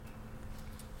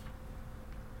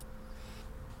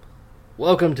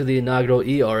Welcome to the inaugural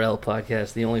ERL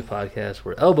podcast, the only podcast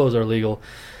where elbows are legal.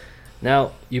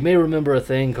 Now, you may remember a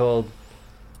thing called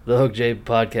the Hook J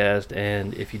podcast,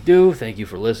 and if you do, thank you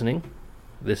for listening.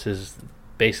 This is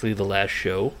basically the last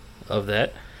show of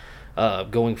that.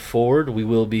 Going forward, we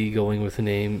will be going with the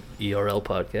name ERL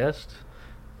podcast,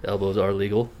 Elbows Are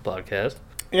Legal podcast.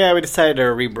 Yeah, we decided to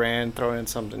rebrand, throw in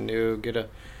something new, get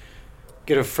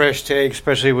a fresh take,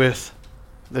 especially with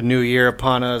the new year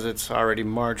upon us. It's already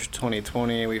March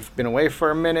 2020. We've been away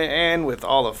for a minute, and with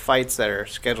all the fights that are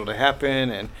scheduled to happen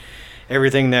and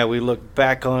everything that we look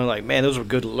back on, like, man, those were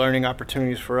good learning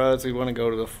opportunities for us. We want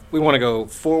to go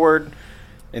forward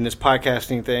in this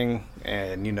podcasting thing,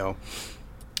 and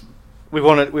we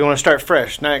want to start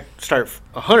fresh, not start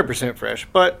 100% fresh,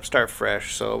 but start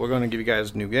fresh. So we're going to give you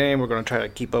guys a new game. We're going to try to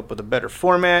keep up with a better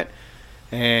format,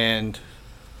 and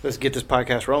let's get this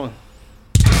podcast rolling.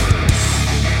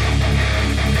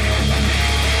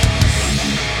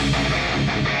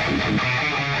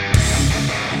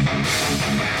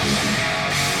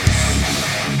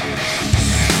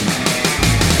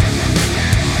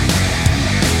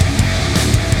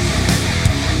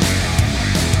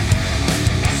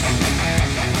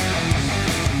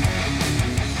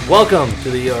 Welcome to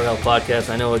the ERL podcast.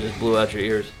 I know it just blew out your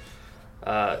ears.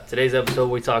 Today's episode,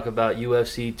 we talk about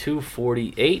UFC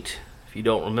 248. If you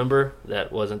don't remember,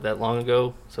 that wasn't that long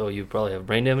ago, so you probably have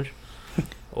brain damage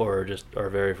or just are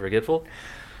very forgetful.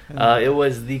 It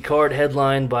was the card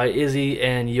headlined by Izzy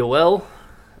and Yoel,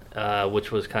 which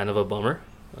was kind of a bummer,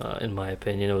 in my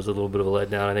opinion. It was a little bit of a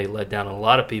letdown. I think it let down a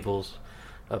lot of people's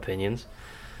opinions.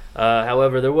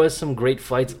 However, there was some great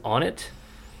fights on it.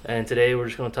 And today we're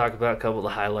just going to talk about a couple of the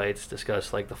highlights,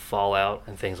 discuss like the fallout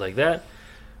and things like that.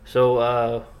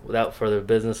 So without further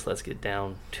business, let's get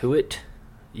down to it.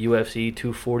 UFC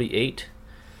 248.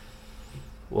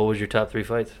 What was your top three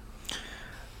fights?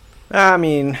 I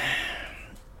mean,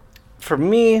 for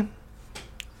me,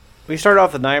 we started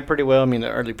off the night pretty well. I mean, the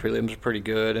early prelims were pretty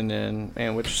good, and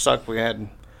then, which sucked, we had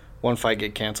one fight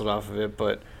get canceled off of it,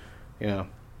 but, we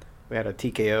had a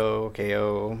TKO,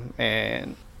 KO,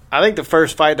 and I think the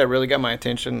first fight that really got my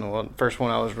attention, the first one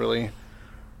I was really,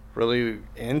 really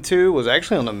into, was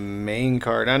actually on the main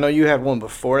card. I know you had one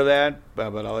before that,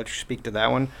 but I'll let you speak to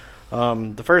that one.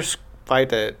 The first fight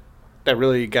that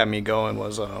really got me going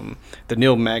was the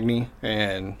Neil Magny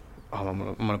and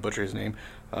I'm gonna butcher his name,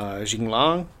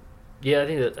 Jinglong. Yeah, I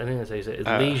think that's how you say it. It's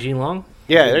Li Jinglong.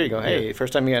 Yeah, there you go. Hey, yeah.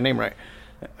 First time you got a name right.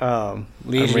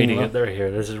 Li I'm reading it. They're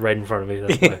here. This is right in front of me.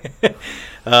 That's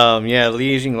why.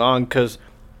 Li Jinglong, because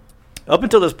up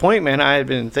until this point, man, I had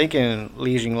been thinking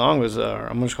Li Jinglong was,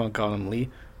 I'm just going to call him Li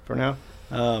for now.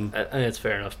 I think it's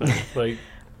fair enough, man. Like,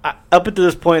 up until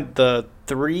this point, the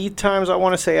three times I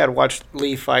want to say I'd watched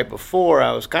Li fight before,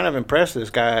 I was kind of impressed. This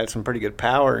guy had some pretty good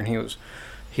power, and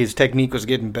his technique was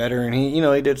getting better, and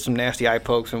he did some nasty eye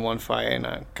pokes in one fight, and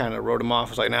I kind of wrote him off.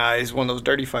 I was like, nah, he's one of those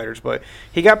dirty fighters, but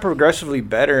he got progressively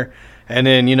better. And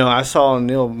then, I saw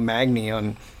Neil Magny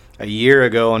on a year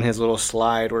ago on his little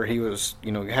slide where he was,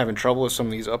 having trouble with some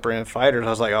of these upper end fighters. I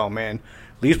was like, oh man,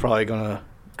 Lee's probably gonna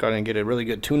get a really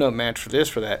good tune-up match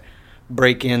for that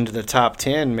break into the top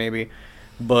 10 maybe.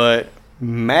 But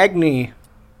Magny's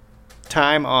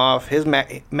time off,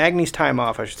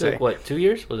 I should say. What, 2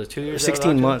 years? Was it 2 years?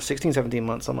 16 months, 16, 17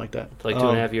 months, something like that. It's like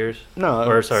 2.5 years? No.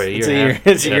 Or, sorry, a year and a half.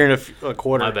 It's a year and a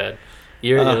quarter. My bad.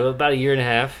 About a year and a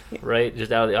half, right?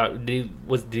 Just out of the.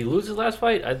 Did he lose his last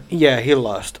fight? Yeah, he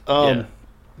lost.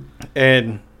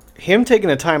 And him taking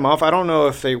the time off, I don't know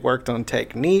if they worked on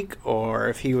technique or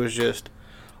if he was just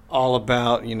all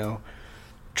about,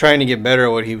 trying to get better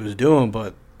at what he was doing,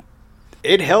 but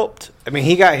it helped. I mean,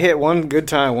 he got hit one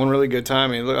really good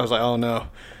time, and I was like, oh no,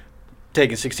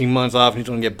 taking 16 months off, and he's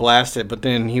going to get blasted. But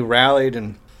then he rallied,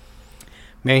 and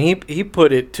man, he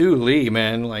put it to Lee,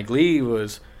 man. Like, Lee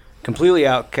was completely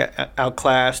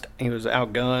outclassed. He was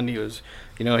outgunned. He was,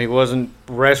 he wasn't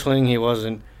wrestling. He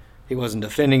wasn't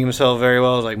defending himself very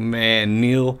well. I was like, man,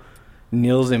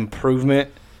 Neil's improvement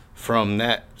from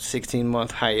that 16-month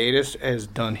hiatus has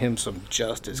done him some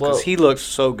justice because he looks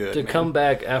so good. To come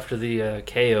back after the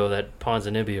KO that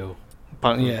Ponzinibbio.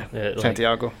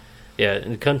 Santiago. Yeah,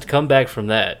 and come back from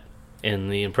that in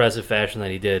the impressive fashion that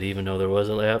he did, even though there was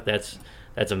a layoff. That's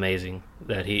amazing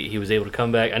that he was able to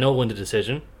come back. I know it won the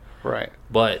decision. Right.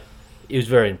 But he was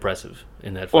very impressive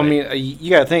in that fight. Well, I mean,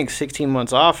 you got to think 16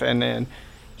 months off, and then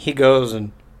he goes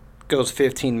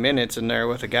 15 minutes in there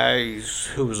with a guy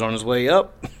who was on his way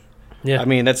up. Yeah. I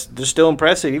mean, that's still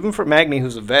impressive. Even for Magny,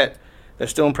 who's a vet, that's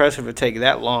still impressive to take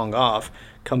that long off,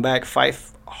 come back, fight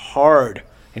hard.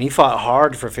 And he fought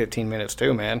hard for 15 minutes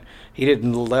too, man. He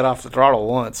didn't let off the throttle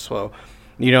once. So,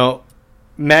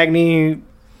 Magny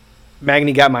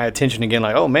got my attention again.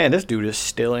 Like, oh man, this dude is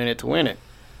still in it to win it.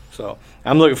 So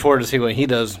I'm looking forward to see what he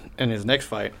does in his next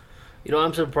fight. You know,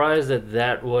 I'm surprised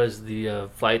that was the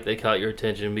fight that caught your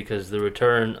attention because the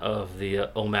return of the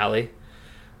O'Malley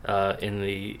in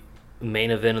the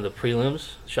main event of the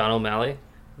prelims, Sean O'Malley,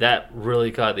 that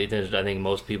really caught the attention. I think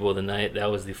most people of the night. That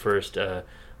was the first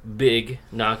big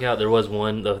knockout. There was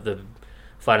one the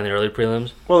fight in the early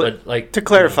prelims. Well, but, like, to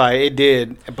clarify, it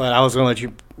did, but I was gonna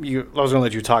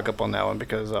let you talk up on that one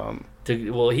because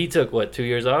he took what 2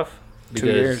 years off. 2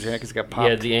 years, yeah, because he got popped. He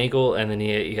had the ankle, and then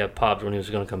he got popped when he was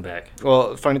going to come back.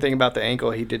 Well, funny thing about the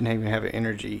ankle, he didn't even have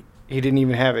He didn't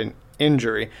even have an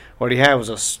injury. What he had was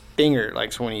a stinger.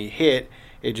 Like, so when he hit,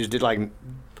 it just did like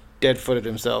dead-footed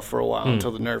himself for a while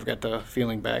until the nerve got the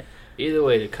feeling back. Either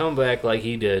way, to come back like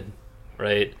he did,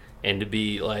 right, and to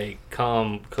be like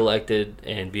calm, collected,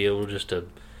 and be able just to,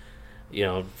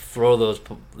 throw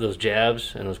those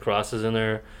jabs and those crosses in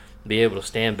there. Be able to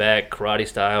stand back karate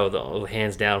style with the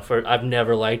hands down. I've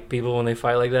never liked people when they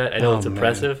fight like that. I know it's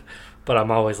impressive, but I'm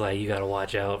always like, you got to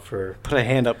watch out for... Put a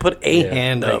hand up. Put a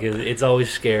hand up. It's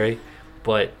always scary,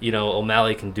 but,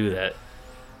 O'Malley can do that.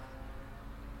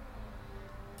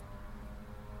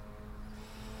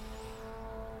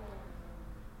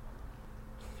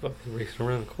 Fucking racing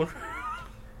around the corner.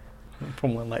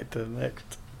 From one light to the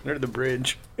next. Under the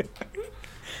bridge.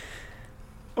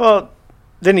 Well...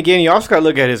 Then again, you also got to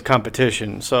look at his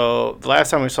competition. So the last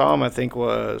time we saw him, I think,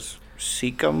 was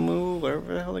Sikamu,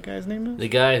 whatever the hell the guy's name is. The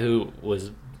guy who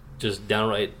was just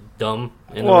downright dumb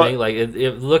in the ring. Like,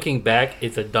 looking back,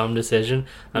 it's a dumb decision.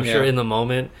 I'm sure in the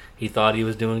moment he thought he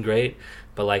was doing great,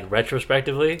 but like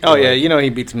retrospectively, he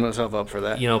beats himself up for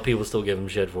that. People still give him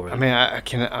shit for it. I mean, I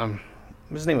can't.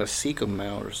 His name was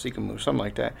Sikamu or Sikamu, something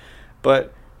like that.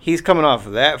 But he's coming off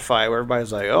of that fight where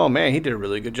everybody's like, oh, man, he did a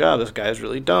really good job. This guy's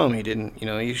really dumb. He didn't,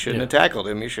 he shouldn't have tackled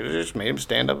him. He should have just made him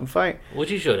stand up and fight. Which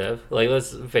he should have. Like,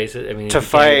 let's face it. I mean, to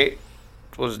fight,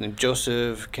 what was his name,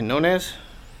 Joseph Quinones?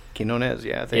 Quinones,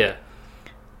 yeah, I think. Yeah.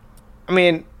 I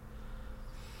mean,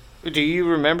 do you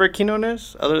remember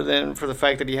Quinones, other than for the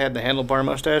fact that he had the handlebar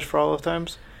mustache for all those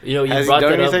times? Has he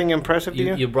done anything impressive to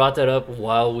you? You brought that up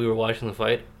while we were watching the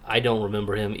fight. I don't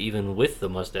remember him even with the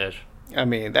mustache. I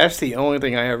mean, that's the only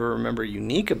thing I ever remember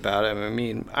unique about him. I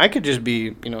mean, I could just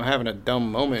be, having a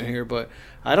dumb moment here, but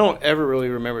I don't ever really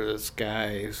remember this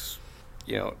guy's,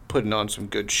 putting on some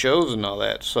good shows and all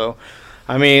that. So,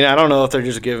 I mean, I don't know if they're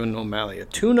just giving O'Malley a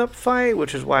tune-up fight,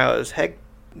 which is why I was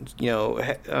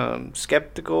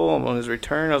skeptical on his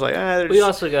return. I was like, we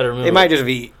also got to remember, they might just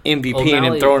be MVPing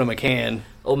and throwing him a can.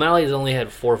 O'Malley's only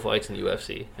had 4 fights in the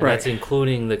UFC, and that's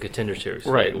including the Contender Series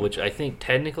fight, which I think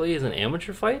technically is an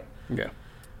amateur fight. Yeah.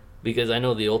 Because I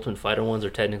know the Ultimate Fighter ones are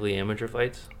technically amateur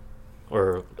fights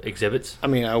or exhibits. I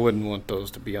mean, I wouldn't want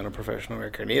those to be on a professional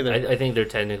record either. I think they're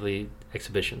technically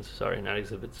exhibitions. Sorry, not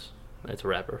exhibits. That's a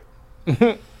rapper.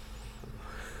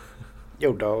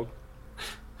 Yo, dog.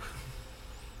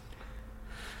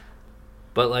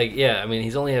 But, like, yeah, I mean,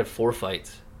 he's only had 4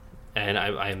 fights. And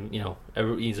I'm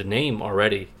he's a name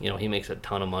already. He makes a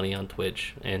ton of money on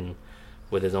Twitch and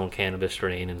with his own cannabis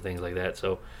strain and things like that.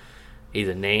 So he's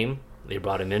a name. They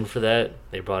brought him in for that.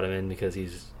 They brought him in because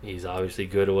he's obviously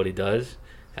good at what he does.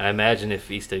 And I imagine if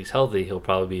he stays healthy, he'll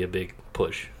probably be a big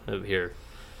push over here.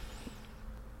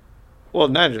 Well,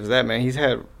 not just that, man. He's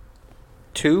had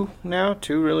 2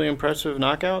 really impressive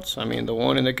knockouts. I mean, the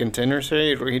one in the Contender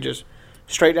Series where he just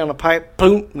straight down the pipe,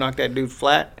 boom, knocked that dude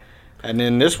flat. And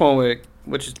then this one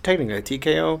which is technically a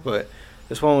TKO, but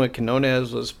this one with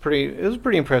Quinones was pretty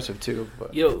impressive too.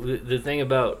 But the thing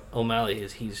about O'Malley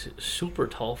is he's super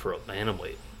tall for a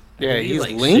bantamweight. Yeah, he's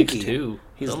like lanky. 6'2",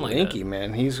 he's lanky, like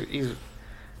man. He's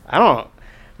I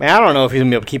don't know if he's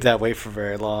gonna be able to keep that weight for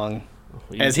very long.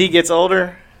 As he gets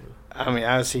older, I mean,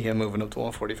 I see him moving up to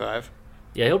 145.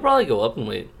 Yeah, he'll probably go up in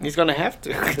weight. He's gonna have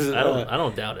to. I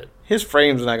don't doubt it. His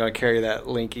frame's not gonna carry that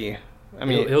lanky. I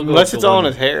mean, he'll unless it's all in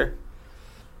his hair.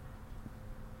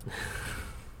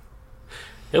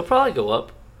 He'll probably go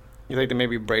up. You think they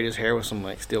maybe braid his hair with some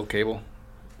like steel cable?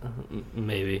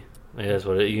 Maybe. That's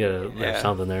what you gotta have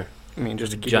something there. I mean,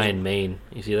 just a giant mane.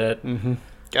 You see that? Mm-hmm.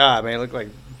 God, man, it looked like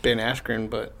Ben Askren,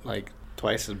 but like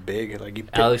twice as big. Like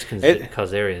Alex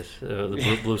Cazares,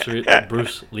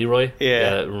 Bruce Leroy.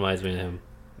 Yeah, it reminds me of him.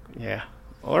 Yeah,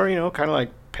 or kind of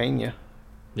like Pena.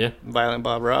 Yeah, Violent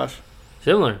Bob Ross.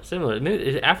 Similar.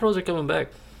 Maybe afros are coming back.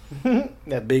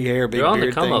 That big hair, big beard thing. You're on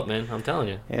the come up, man. I'm telling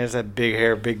you. Yeah, it's that big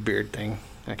hair, big beard thing.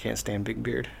 I can't stand big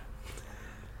beard.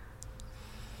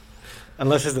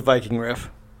 Unless it's the Viking ref.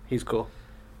 He's cool.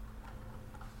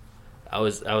 I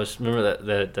was remember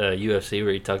that UFC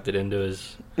where he tucked it into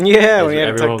his. Yeah, when he had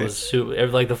everyone to was super.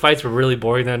 Like the fights were really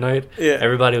boring that night. Yeah,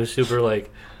 everybody was super like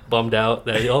bummed out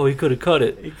that he could have cut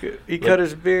it. He cut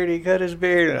his beard. He cut his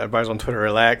beard. Everybody's on Twitter.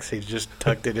 Relax. He just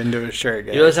tucked it into his shirt.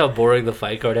 Guys. You realize how boring the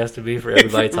fight card has to be for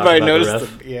everybody talking about the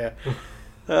ref? Yeah.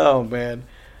 Oh man.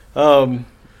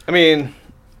 I mean,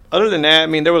 other than that, I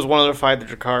mean, there was one other fight, the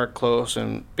Jakar Close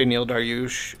and Beneil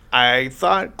Dariush. I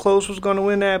thought Close was going to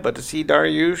win that, but to see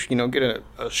Dariush, get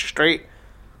a straight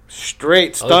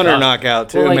stunner knockout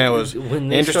too, man, was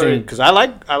interesting because I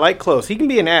like Close. He can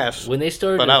be an ass. When they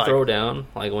started to throw down,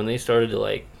 like when they started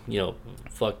to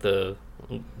fuck the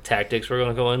tactics we're going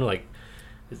to go in, like,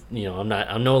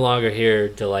 I'm no longer here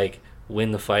to like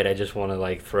win the fight. I just want to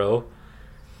like throw.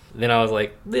 Then I was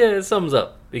like, yeah, something's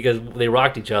up because they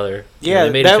rocked each other. Yeah,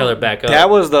 they made each other back up. That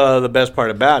was the best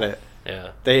part about it.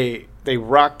 Yeah, they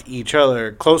rocked each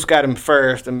other. Close got him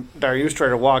first, and Dariush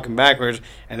started walking backwards,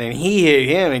 and then he hit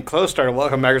him, and Close started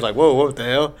walking backwards like, whoa, what the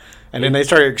hell? And then they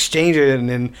started exchanging, and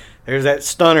then there's that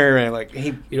stunner, and like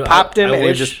he popped him, and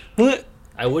it just.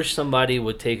 I wish somebody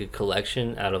would take a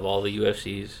collection out of all the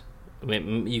UFCs. I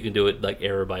mean, you can do it like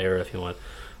era by era if you want,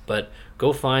 but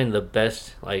go find the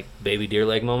best like baby deer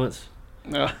leg moments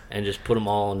and just put them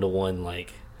all into one.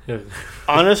 Like,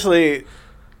 honestly,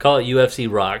 call it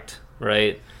UFC Rocked,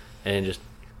 right? And just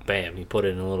bam, you put it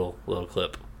in a little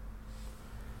clip.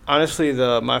 Honestly,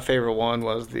 my favorite one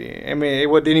was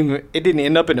it didn't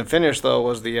end up in the finish though.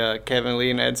 Was the Kevin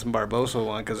Lee and Edson Barbosa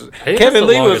one because Kevin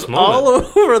Lee was all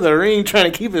over the ring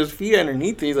trying to keep his feet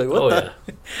underneath. He's like, what the?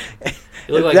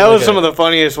 Yeah. That was some of the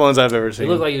funniest ones I've ever seen. It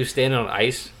looked like he was standing on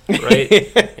ice,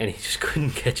 right? And he just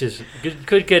couldn't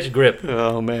catch grip.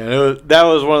 Oh man, that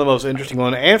was one of the most interesting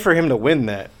ones, and for him to win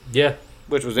that, yeah,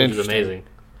 which was interesting, amazing.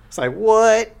 It's like,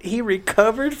 what? He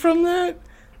recovered from that?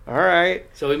 All right.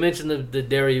 So we mentioned the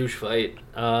Dariush fight.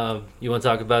 You want to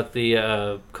talk about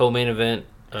the co-main event,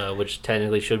 which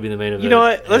technically should be the main event? You know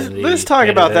what? Let's talk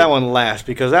about that one last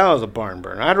because that was a barn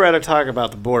burner. I'd rather talk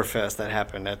about the Boar Fest that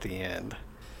happened at the end.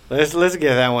 Let's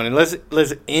get that one, and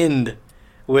let's end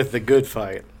with the good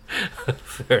fight.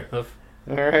 Fair enough.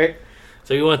 All right.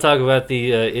 So you want to talk about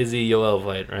the Izzy Yoel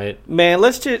fight, right? Man,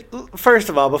 let's just first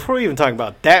of all, before we even talk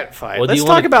about that fight, let's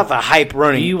talk about the hype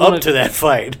running up to that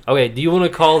fight. Okay, do you want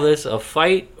to call this a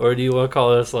fight, or do you want to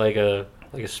call this like a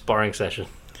sparring session?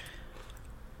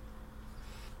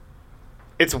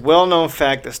 It's a well-known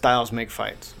fact that styles make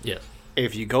fights. Yes.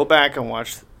 If you go back and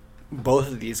watch both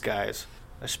of these guys,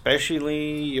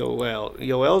 especially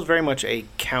Yoel is very much a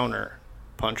counter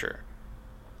puncher.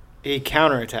 He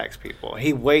counterattacks people.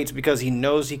 He waits because he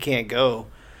knows he can't go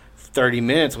 30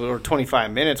 minutes or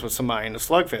 25 minutes with somebody in a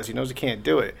slugfest. He knows he can't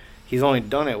do it. He's only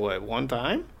done it, one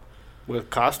time? With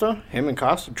Costa? Him and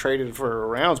Costa traded for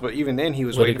rounds, but even then he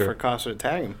was waiting for Costa to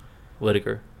tag him.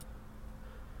 Whitaker.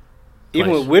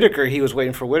 Even with Whitaker, he was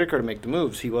waiting for Whitaker to make the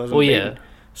moves. He wasn't. Well, yeah.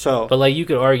 So, but like you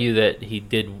could argue that he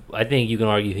did. I think you can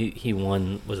argue he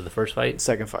won. Was it the first fight?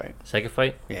 Second fight. Second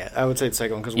fight. Yeah, I would say the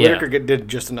second one because Whitaker did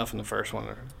just enough in the first one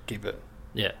to keep it.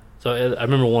 Yeah. So I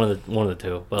remember one of the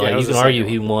two. But like you can argue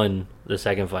he won the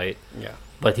second fight. Yeah.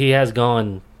 But he has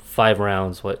gone 5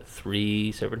 rounds.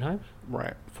 3 separate times?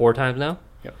 Right. 4 times now.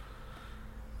 Yep.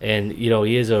 And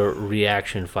he is a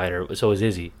reaction fighter. So is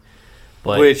Izzy.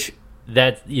 But which.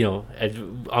 That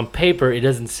on paper it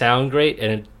doesn't sound great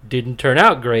and it didn't turn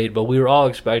out great, but we were all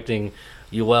expecting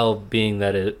Yoel being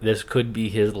that this could be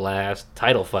his last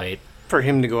title fight for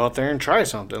him to go out there and try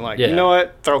something like you know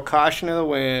what, throw caution to the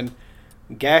wind,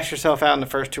 gas yourself out in the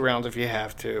first 2 rounds if you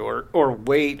have to, or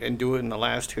wait and do it in the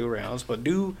last 2 rounds, but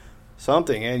do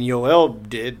something. And Yoel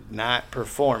did not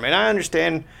perform, and I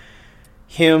understand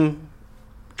him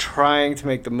trying to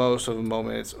make the most of the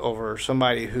moments over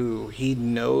somebody who he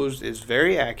knows is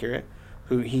very accurate,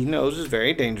 who he knows is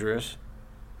very dangerous,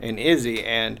 and Izzy,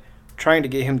 and trying to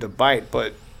get him to bite.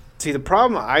 But see, the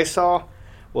problem I saw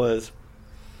was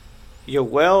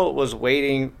Yoel was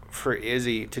waiting for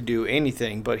Izzy to do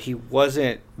anything, but he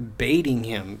wasn't baiting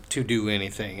him to do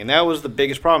anything, and that was the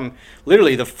biggest problem.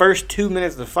 Literally, the first 2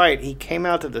 minutes of the fight, he came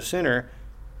out to the center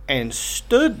and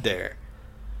stood there.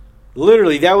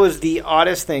 Literally, that was the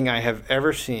oddest thing I have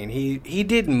ever seen. He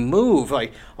didn't move.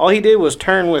 Like, all he did was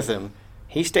turn with him.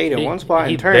 He stayed in one spot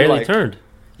and turned. He barely turned.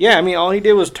 Yeah, I mean, all he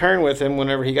did was turn with him.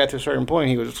 Whenever he got to a certain point,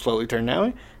 he would slowly turn that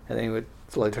way, and then he would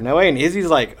slowly turn that way. And Izzy's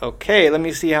like, okay, let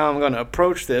me see how I'm going to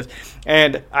approach this.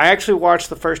 And I actually watched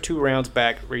the first 2 rounds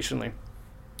back recently.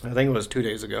 I think it was 2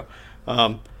 days ago.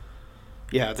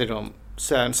 Yeah, they don't.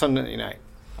 On Sunday night,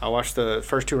 I watched the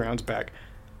first 2 rounds back.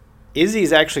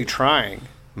 Izzy's actually trying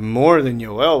more than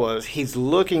Yoel was. He's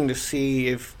looking to see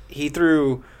if he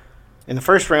threw In the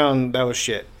first round, that was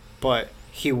shit. But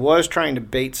he was trying to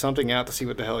bait something out to see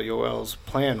what the hell Yoel's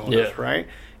plan was, right?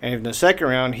 And in the second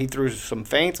round, he threw some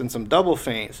feints and some double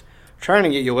feints, trying to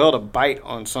get Yoel to bite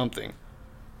on something.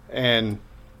 And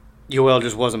Yoel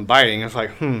just wasn't biting. It's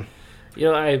like, You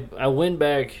know, I went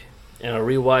back and I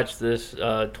rewatched this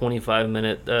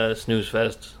 25-minute snooze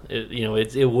fest.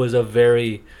 It was a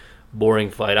very boring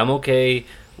fight. I'm okay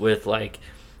with like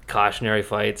cautionary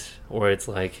fights where it's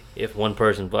like if one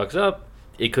person fucks up,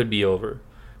 it could be over.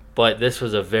 But this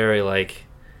was a very like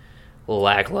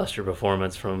lackluster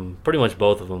performance from pretty much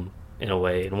both of them in a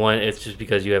way. And one, it's just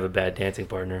because you have a bad dancing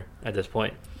partner at this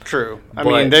point. True. I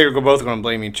mean, they're both going to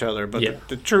blame each other. But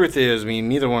the truth is, I mean,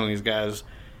 neither one of these guys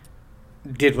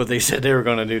did what they said they were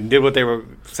going to do. Did what they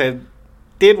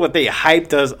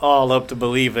hyped us all up to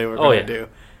believe they were going to do.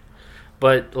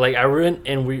 But like I went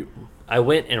and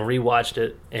rewatched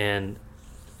it, and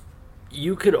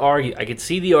you could argue. I could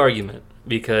see the argument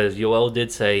because Yoel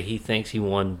did say he thinks he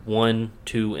won 1,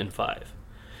 2, and 5.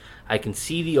 I can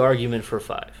see the argument for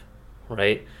 5,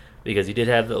 right? Because he did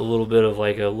have a little bit of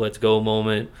like a let's go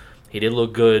moment. He did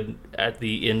look good at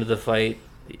the end of the fight.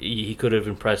 He could have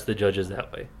impressed the judges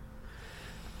that way.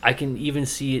 I can even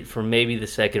see it for maybe the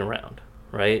second round,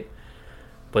 right?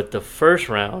 But the first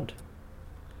round,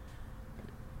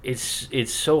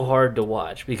 it's so hard to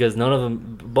watch because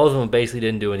both of them basically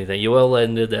didn't do anything. Yoel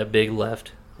landed that big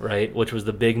left, right, which was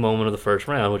the big moment of the first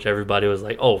round, which everybody was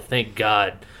like, oh, thank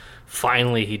God,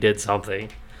 finally he did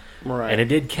something. Right. And it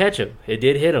did catch him. It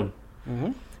did hit him.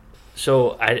 Mm-hmm.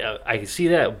 So I can see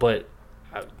that, but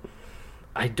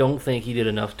I don't think he did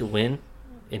enough to win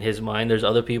in his mind. There's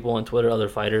other people on Twitter, other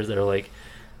fighters that are like,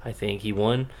 I think he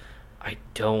won. I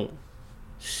don't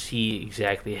see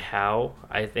exactly how.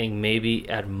 I think maybe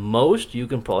at most you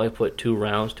can probably put 2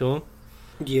 rounds to him.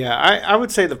 Yeah, I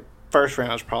would say the first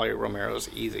round is probably Romero's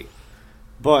easy.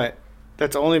 But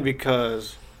that's only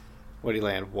because, what did he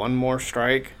land? 1 more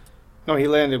strike? No, he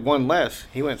landed 1 less.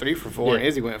 He went 3 for 4, and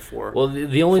Izzy went 4. Well,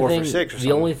 the only 4 thing, for 6 or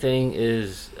the only thing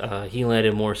is he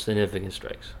landed more significant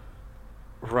strikes.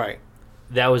 Right.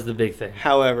 That was the big thing.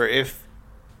 However, if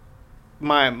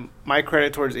my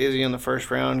credit towards Izzy in the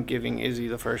first round, giving Izzy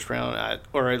the first round,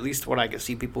 or at least what I could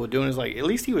see people doing is like, at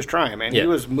least he was trying, man. Yeah. He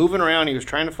was moving around. He was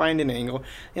trying to find an angle,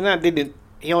 and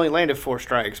he only landed 4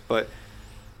 strikes, but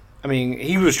I mean,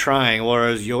 he was trying,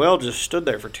 whereas Yoel just stood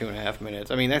there for 2.5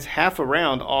 minutes. I mean, that's half a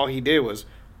round. All he did was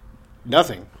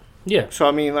nothing. Yeah. So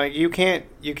I mean, like you can't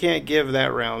give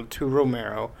that round to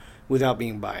Romero without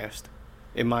being biased,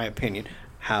 in my opinion.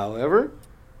 However,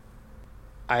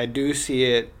 I do see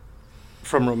it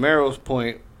from Romero's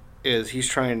point is he's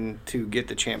trying to get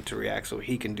the champ to react so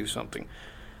he can do something.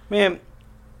 Man,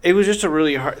 it was just a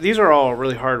really hard. These are all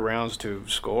really hard rounds to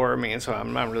score. I mean, so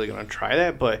I'm not really going to try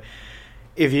that, but.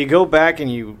 If you go back and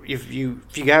if you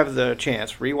have the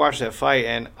chance, rewatch that fight,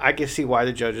 and I can see why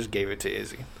the judges gave it to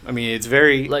Izzy. I mean, it's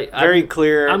very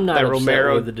clear I'm not that upset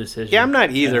Romero with the decision. Yeah, I'm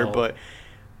not either, but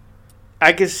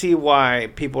I can see why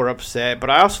people are upset. But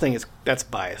I also think that's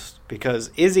biased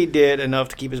because Izzy did enough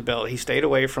to keep his belt. He stayed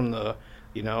away from the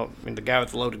guy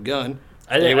with the loaded gun.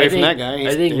 Stay away from that guy.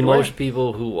 I think most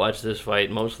people who watch this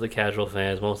fight, most of the casual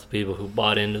fans, most of the people who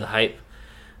bought into the hype,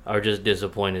 are just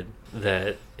disappointed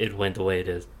that it went the way it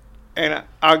is. And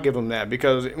I'll give him that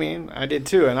because, I mean, I did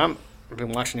too, and I've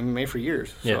been watching MMA for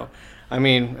years. So, yeah. I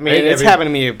mean, it's happened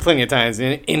to me plenty of times.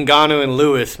 Ngannou and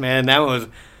Lewis, man, that was,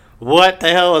 what the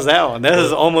hell was that one? That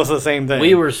is almost the same thing.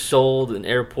 We were sold an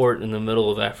airport in the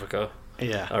middle of Africa.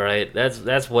 Yeah. All right?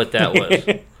 That's what that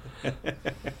was.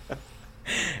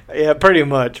 Yeah, pretty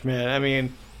much, man. I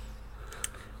mean,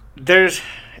 it's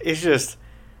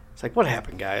like, what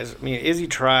happened, guys? I mean, Izzy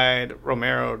tried.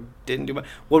 Romero didn't do much.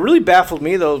 What really baffled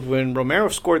me, though, is when Romero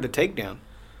scored the takedown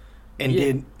and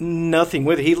did nothing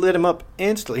with it. He lit him up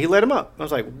instantly. He lit him up. I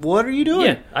was like, what are you doing?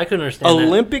 Yeah, I couldn't understand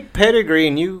Olympic pedigree,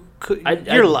 and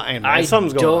you're lying, man.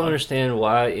 Something's going on. I don't understand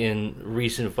why in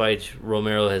recent fights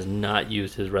Romero has not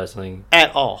used his wrestling.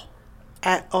 At all.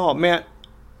 At all. Man,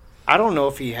 I don't know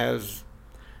if he has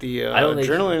the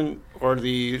adrenaline or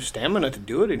the stamina to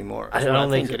do it anymore. I don't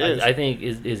think it is. I think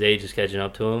his age is catching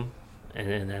up to him,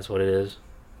 and that's what it is.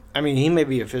 I mean, he may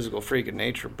be a physical freak in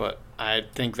nature, but I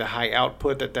think the high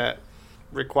output that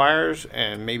requires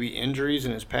and maybe injuries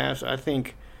in his past, I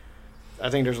think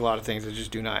there's a lot of things that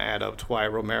just do not add up to why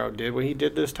Romero did what he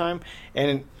did this time.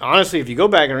 And honestly, if you go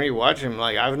back and rewatch him,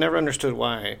 like I've never understood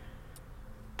why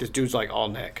this dude's like all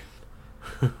neck.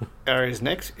 Are his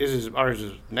neck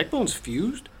bones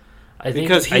fused?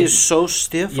 Because he is so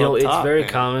stiff. It's very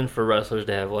common for wrestlers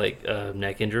to have like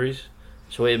neck injuries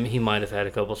So he might have had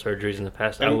a couple surgeries in the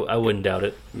past. I wouldn't doubt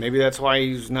it. Maybe that's why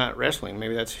he's not wrestling.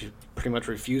 Maybe that's pretty much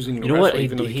refusing to You know wrestle. what?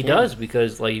 Even though He does,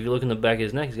 because like if you look in the back of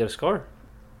his neck, he's got a scar.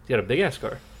 He's got a big ass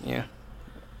scar. Yeah.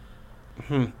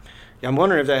 Yeah, I'm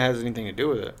wondering if that has anything to do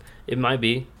with it. It might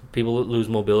be. People lose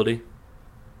mobility.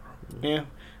 Yeah.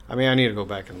 I mean, I need to go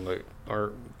back and look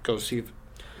or go see.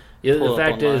 Yeah, the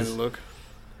fact is, look.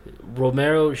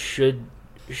 Romero should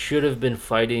have been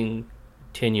fighting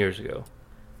 10 years ago.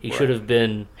 He should have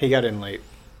been. He got in late.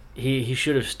 He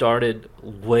should have started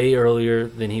way earlier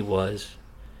than he was,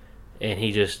 and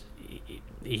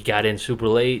he got in super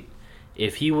late.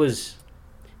 If he was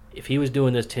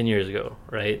doing this 10 years ago,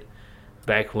 right,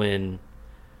 back when,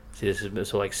 this is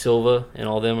so like Silva and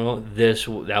all them,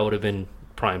 that would have been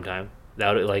prime time.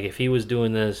 That would, like if he was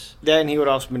doing this. Yeah, and he would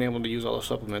also been able to use all the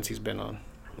supplements he's been on.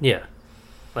 Yeah,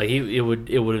 like it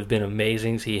would have been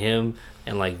amazing to see him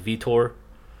and like Vitor,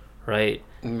 right?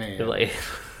 Man, like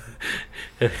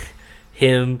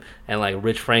him and like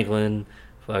Rich Franklin,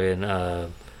 fucking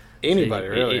anybody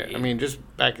really. I mean, just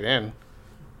back then.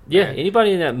 Yeah, right.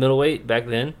 Anybody in that middleweight back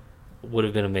then would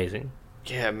have been amazing.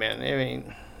 Yeah, man. I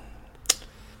mean,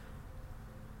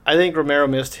 I think Romero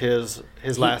missed his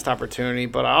last opportunity,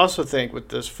 but I also think with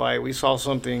this fight we saw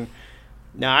something.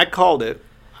 Now I called it.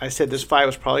 I said this fight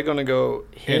was probably going to go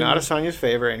in Adesanya's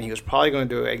favor, and he was probably going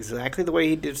to do it exactly the way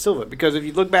he did Silva. Because if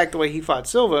you look back the way he fought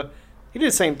Silva, he did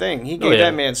the same thing. He gave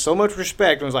that man so much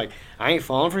respect and was like, I ain't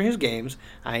falling for his games.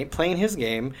 I ain't playing his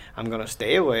game. I'm going to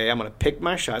stay away. I'm going to pick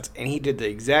my shots. And he did the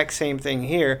exact same thing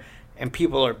here, and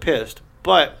people are pissed.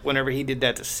 But whenever he did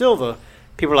that to Silva,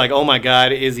 people are like, oh, my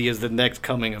God, Izzy is the next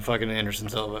coming of fucking Anderson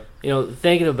Silva. You know,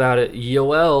 thinking about it,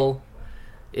 Yoel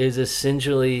is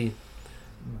essentially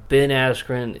Ben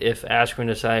Askren if Askren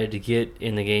decided to get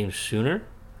in the game sooner,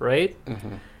 right?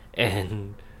 Mm-hmm.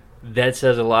 And that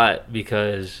says a lot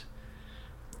because,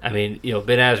 I mean, you know,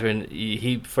 Ben Askren,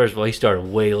 he first of all, he started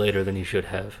way later than he should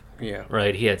have. Yeah.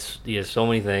 Right? He has so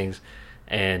many things,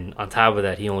 and on top of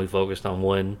that, he only focused on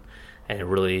one, and it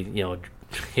really, you know,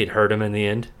 it hurt him in the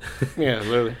end. Yeah,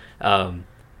 literally.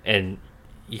 And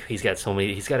he's got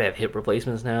to have hip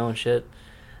replacements now and shit.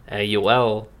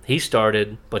 Yoel, he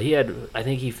started, but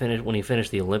when he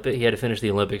finished the Olympics, he had to finish the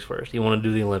Olympics first. He wanted to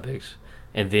do the Olympics,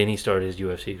 and then he started his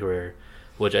UFC career,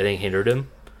 which I think hindered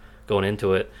him going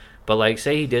into it. But, like,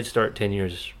 say he did start 10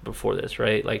 years before this,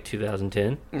 right? Like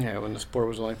 2010. Yeah, when the sport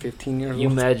was only 15 years old. You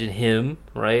imagine him,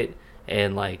 right?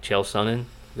 And, like, Chael Sonnen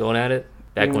going at it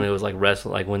back when it was,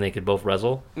 like, when they could both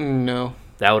wrestle. No.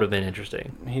 That would have been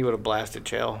interesting. He would have blasted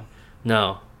Chael.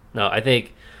 No. I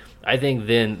think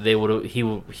then he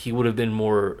would have been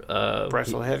more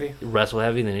wrestle heavy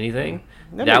than anything.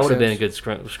 That would have been a good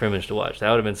scrimmage to watch. That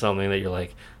would have been something that you're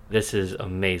like, this is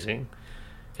amazing,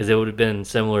 because it would have been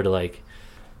similar to like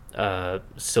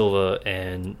Silva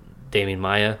and Damian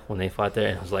Maia when they fought there,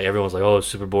 and it was like everyone's like, oh, it's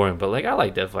super boring, but like I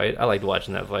liked that fight. I liked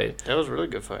watching that fight. That was a really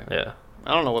good fight. Yeah,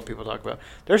 I don't know what people talk about.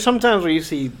 There's sometimes where you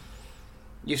see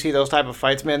those type of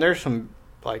fights, man. There's some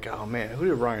like, oh man, who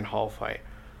did Ryan Hall fight?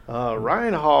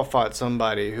 Ryan Hall fought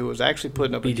somebody who was actually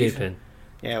putting up BJ Penn.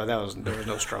 Yeah, there was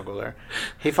no struggle there.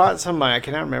 He fought somebody, I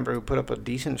cannot remember, who put up a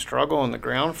decent struggle on the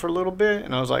ground for a little bit,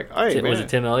 and I was like, hey, man. Was it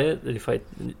Tim Elliott? Did he fight?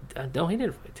 No, he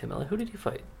didn't fight Tim Elliott. Who did he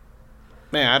fight?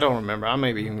 Man, I don't remember. I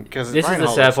maybe because this Ryan is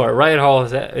the sad part. Ryan Hall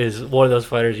is one of those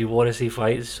fighters you want to see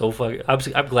fight. It's so fucking.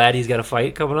 I'm glad he's got a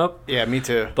fight coming up. Yeah, me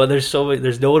too. But there's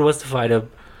no one wants to fight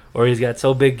him, or he's got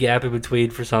so big gap in between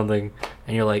for something,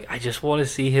 and you're like, I just want to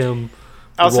see him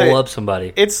roll up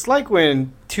somebody. It's like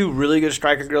when two really good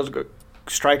strikers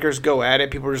go at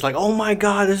it. People are just like, oh my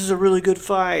God, this is a really good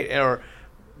fight. Or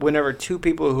whenever two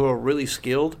people who are really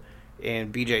skilled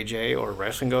in BJJ or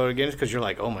wrestling go against, because you're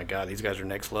like, oh my God, these guys are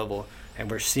next level. And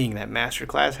we're seeing that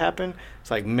masterclass happen. It's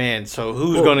like, man, so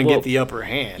who's going to get the upper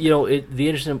hand? You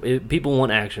know, people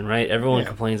want action, right? Everyone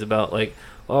complains about, like,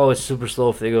 oh, it's super slow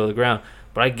if they go to the ground.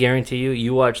 But I guarantee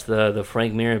you watch the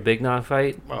Frank Mir and Big Nog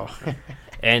fight,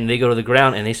 and they go to the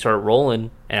ground and they start rolling.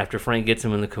 And after Frank gets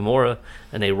him in the Kimura,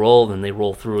 and they roll, and they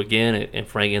roll through again, and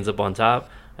Frank ends up on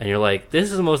top. And you're like, this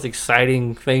is the most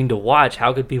exciting thing to watch.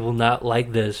 How could people not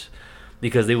like this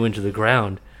because they went to the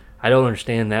ground? I don't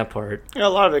understand that part. Yeah, a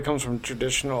lot of it comes from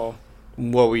traditional,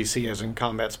 what we see as in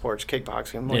combat sports,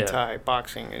 kickboxing, Muay Thai,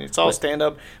 boxing. And it's all stand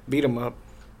up, beat him up,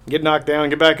 get knocked down,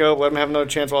 get back up, let him have another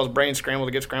chance while his brain's scrambled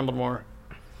to get scrambled more.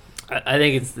 I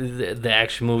think it's the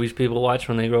action movies people watch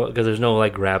when they grow up, because there's no,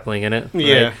 like, grappling in it. Right?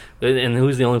 Yeah. And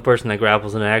who's the only person that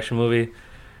grapples in an action movie?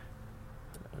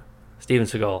 Steven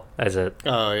Seagal. That's it.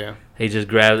 Oh, yeah. He just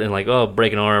grabs and, like,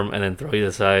 break an arm and then throw you to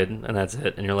the side, and that's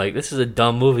it. And you're like, this is a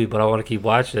dumb movie, but I want to keep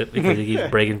watching it because he keeps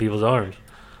breaking people's arms.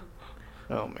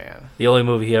 Oh, man. The only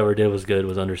movie he ever did was good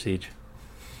was Under Siege.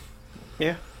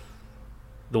 Yeah.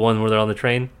 The one where they're on the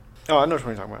train? Oh, I know what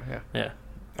you're talking about, yeah. Yeah.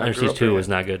 I Under grew Siege up 2 in was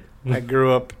it. not good. I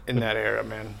grew up in that era,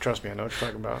 man. Trust me, I know what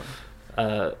you're talking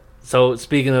about. So,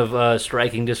 speaking of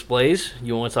striking displays,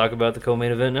 you want to talk about the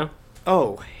co-main event now?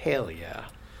 Oh, hell yeah.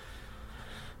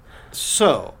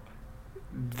 So,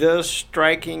 the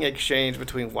striking exchange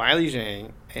between Wiley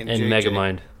Zhang and JJ.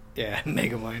 Megamind. Yeah,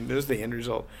 Megamind. This is the end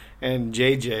result. And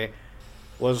JJ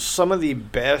was some of the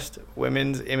best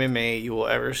women's MMA you will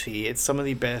ever see. It's some of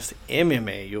the best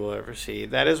MMA you will ever see.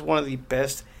 That is one of the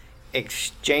best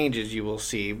exchanges you will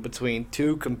see between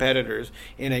two competitors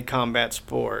in a combat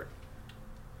sport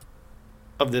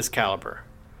of this caliber.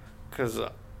 Because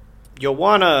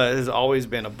Joanna has always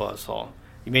been a buzzsaw.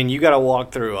 I mean, you got to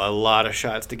walk through a lot of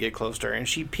shots to get close to her, and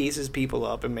she pieces people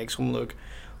up and makes them look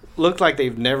like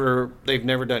they've never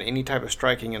done any type of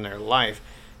striking in their life.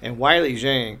 And Wiley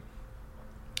Zhang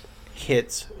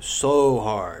hits so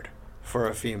hard for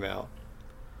a female,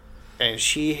 and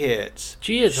she hits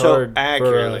so hard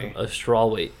accurately for a straw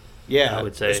weight. Yeah, I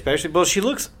would say. especially. But she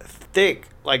looks thick,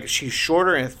 like she's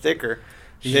shorter and thicker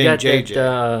She's than got JJ.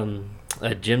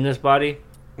 that a gymnast body,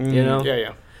 you know?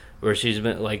 Yeah. Where she's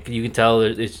been, like, you can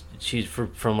tell she's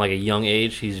from like a young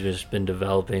age, she's just been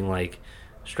developing, like,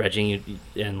 stretching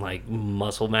and, like,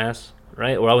 muscle mass,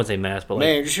 right? Or I wouldn't say mass, but, like...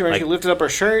 Man, did you see when she lifted up her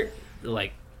shirt?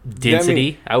 Like,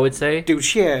 density, I would say. Dude,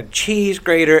 she had cheese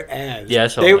grater abs. Yeah, I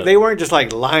saw they that. they weren't just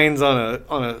like lines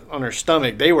on her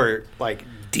stomach. They were like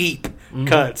deep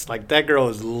cuts. Like that girl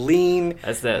is lean.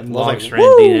 That's that and long like, strand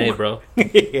woo! DNA, bro.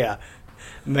 Yeah,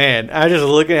 man. I was just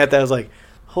looking at that. I was like,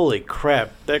 holy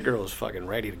crap, that girl is fucking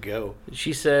ready to go.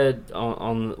 She said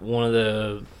on one of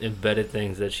the embedded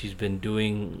things that she's been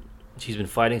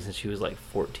fighting since she was like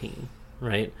 14,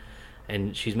 right?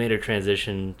 And she's made her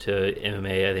transition to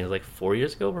MMA, I think it was like 4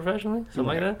 years ago professionally, something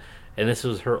like that. And this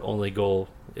was her only goal,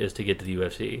 is to get to the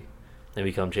UFC and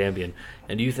become champion.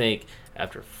 And do you think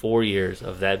after 4 years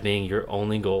of that being your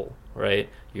only goal, right,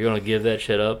 you're going to give that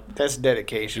shit up? That's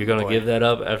dedication. You're going to give that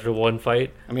up after one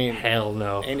fight? I mean, hell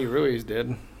no. Andy Ruiz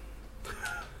did.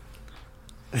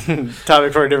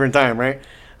 Topic for a different time, right?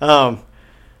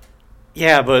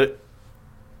 Yeah, but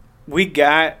we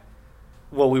got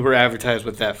what we were advertised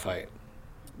with that fight.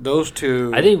 Those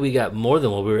two... I think we got more than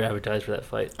what we were advertised for that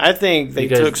fight. I think they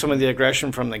took some of the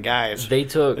aggression from the guys. They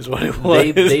took... Is what it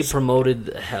was. They promoted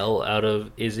the hell out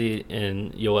of Izzy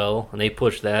and Yoel, and they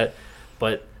pushed that,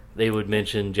 but they would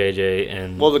mention JJ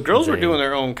and... Well, the girls were Zane. doing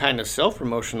their own kind of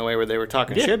self-promotion the way where they were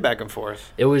talking shit back and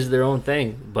forth. It was their own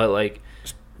thing, but, like,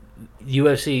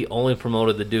 UFC only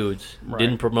promoted the dudes,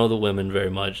 didn't promote the women very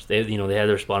much. They had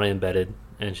their spot embedded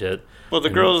and shit. Well, the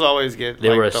girls always get they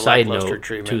were a the side lackluster note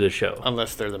treatment, to the show,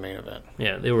 unless they're the main event.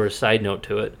 Yeah, they were a side note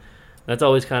to it. That's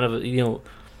always kind of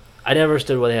I never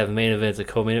understood why they have main events and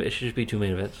co-main events. It should just be two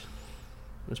main events.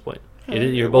 At this point,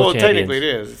 you're both champions. Technically it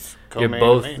is. It's You're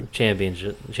both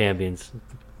champions.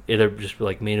 Either just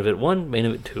like main event 1, main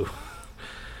event 2.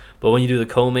 But when you do the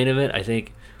co-main event, I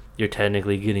think you're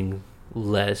technically getting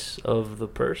less of the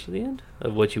purse at the end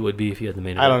of what you would be if you had the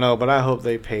main event. I don't know, but I hope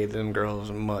they paid them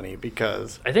girls money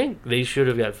because... I think they should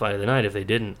have got fight of the night if they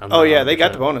didn't. Oh, yeah, they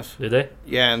got the bonus. Did they?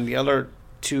 Yeah, and the other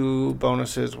two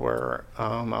bonuses were,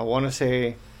 I want to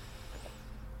say,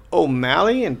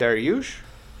 O'Malley and Dariush.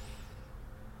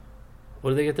 What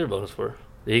did they get their bonus for?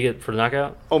 Did he get for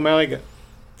knockout? O'Malley got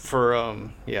for,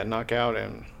 knockout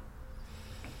and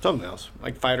something else,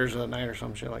 like Fighters of the Night or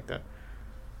some shit like that.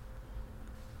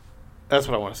 That's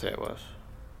what I want to say it was.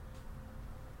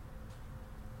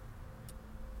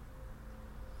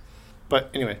 But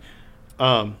anyway,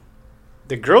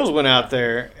 the girls went out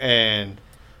there and,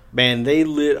 man, they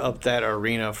lit up that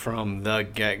arena from the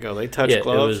get-go. They touched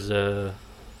gloves. It was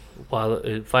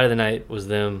Fight of the Night was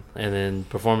them, and then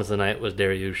Performance of the Night was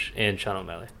Dariush and Sean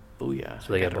O'Malley. Booyah.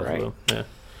 So they got both of them. Yeah.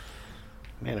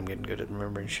 Man, I'm getting good at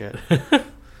remembering shit.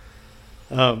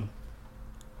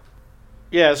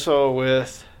 Yeah, so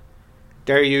with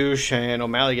Dariush and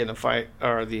O'Malley getting the fight,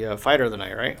 or the fighter of the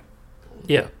night, right?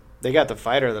 Yeah. They got the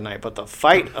fighter of the night, but the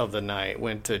fight of the night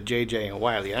went to JJ and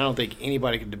Wiley. I don't think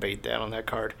anybody could debate that on that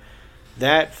card.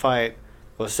 That fight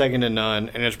was second to none,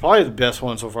 and it's probably the best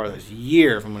one so far this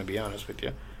year, if I'm going to be honest with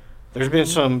you. There's been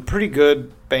some pretty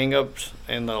good bang-ups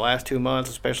in the last 2 months,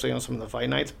 especially on some of the fight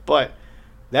nights, but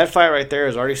that fight right there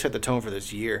has already set the tone for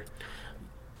this year.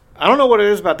 I don't know what it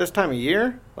is about this time of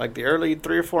year, like the early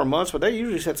 3 or 4 months, but that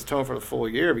usually sets the tone for the full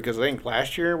year because I think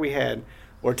last year we had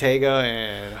Ortega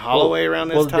and Holloway around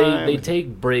this time. They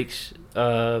take breaks.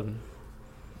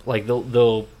 Like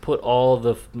they'll put all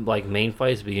the like main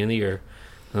fights at the beginning of the year,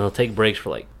 and they'll take breaks for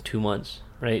like 2 months,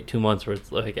 right? 2 months where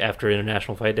it's like after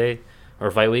International Fight Day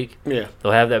or Fight Week. Yeah.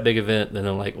 They'll have that big event, then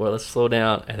they're like, well, let's slow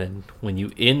down. And then when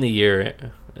you end the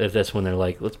year, that's when they're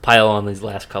like, let's pile on these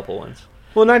last couple ones.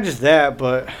 Well, not just that,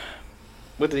 but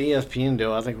with the ESPN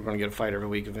deal, I think we're going to get a fight every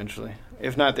week eventually.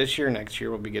 If not this year, next year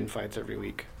we'll be getting fights every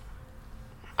week.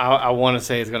 I want to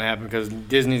say it's going to happen because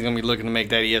Disney's going to be looking to make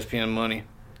that ESPN money.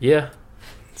 Yeah.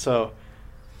 So,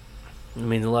 I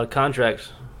mean, a lot of contracts,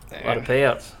 a lot of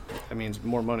payouts. That means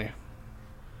more money.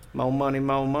 More money,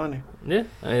 more money. Yeah.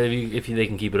 I mean, if they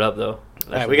can keep it up, though.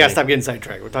 All right, we got to stop getting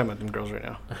sidetracked. We're talking about them girls right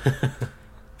now.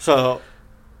 So,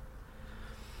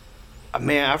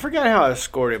 man, I forgot how I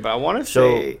scored it, but I want to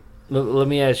say... Let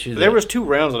me ask you. There was 2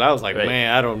 rounds that I was like, right.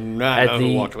 Man, I don't know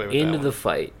who walked away with that. At the end of the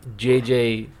fight,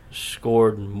 JJ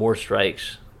scored more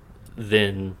strikes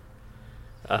than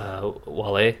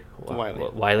Wiley.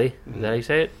 Wiley? Is that how you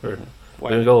say it? Or we're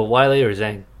going to go with Wiley or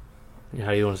Zhang?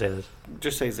 How do you want to say this?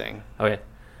 Just say Zhang. Okay.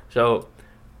 So,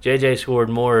 JJ scored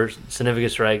more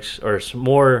significant strikes, or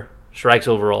more strikes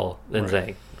overall than Zhang,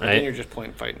 right? And then you're just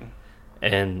point fighting.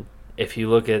 And if you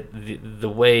look at the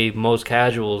way most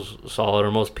casuals saw it,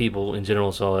 or most people in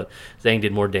general saw it, Zhang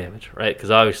did more damage, right?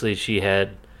 Because obviously JJ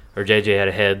had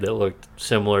a head that looked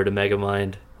similar to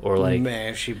Megamind, or like...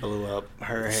 Man, she blew up.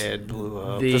 Her head blew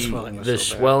up. The swelling was so bad.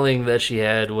 swelling that she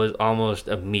had was almost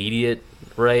immediate,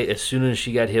 right? As soon as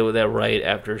she got hit with that right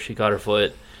after she caught her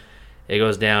foot, it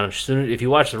goes down. If you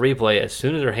watch the replay, as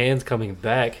soon as her hand's coming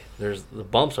back, the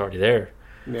bump's already there.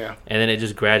 Yeah. And then it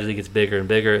just gradually gets bigger and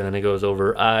bigger, and then it goes over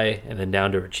her eye, and then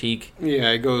down to her cheek.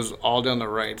 Yeah, it goes all down the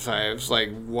right side. It was like,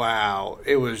 wow.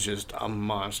 It was just a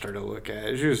monster to look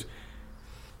at.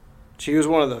 She was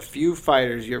one of the few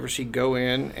fighters you ever see go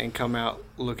in and come out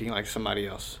looking like somebody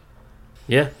else.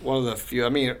 Yeah. One of the few. I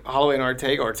mean, Holloway and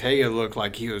Ortega looked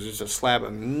like he was just a slab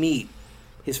of meat.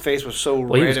 His face was so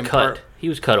red and purple. He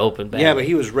was cut open badly. Yeah, but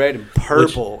he was red and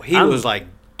purple. He was like deep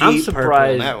purple. I'm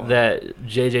surprised that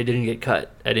JJ didn't get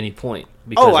cut at any point.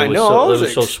 Because I know. It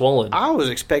was so swollen. I was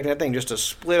expecting that thing just to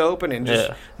split open and just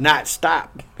not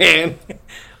stop, man.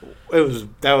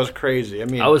 That was crazy. I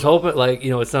mean, I was hoping, like,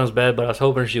 it sounds bad, but I was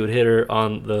hoping she would hit her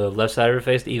on the left side of her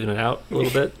face to even it out a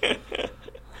little bit.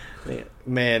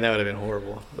 Man, that would have been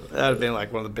horrible. That would have been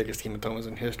like one of the biggest hematomas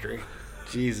in history.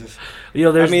 Jesus.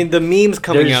 The memes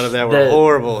coming out of that were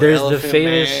horrible. There's the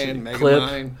famous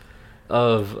clip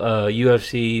of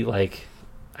UFC, like,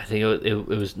 I think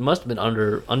it must have been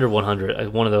under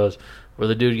 100, one of those, where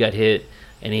the dude got hit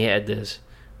and he had this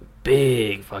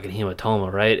big fucking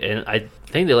hematoma, right? And I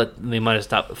think they might have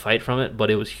stopped the fight from it, but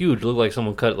it was huge. It looked like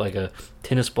someone cut like a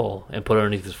tennis ball and put it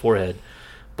underneath his forehead.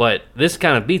 But this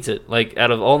kind of beats it. Like, out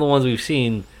of all the ones we've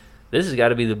seen, this has got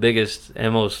to be the biggest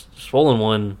and most swollen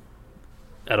one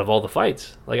out of all the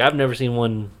fights. Like, I've never seen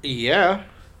one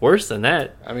worse than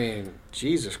that. I mean,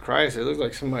 Jesus Christ, it looked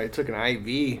like somebody took an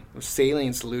IV of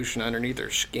saline solution underneath their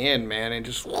skin, man, and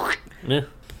just... Yeah.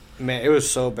 Man, it was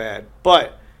so bad.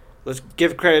 But let's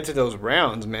give credit to those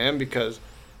rounds, man, because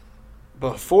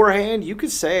beforehand, you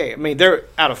could say... I mean,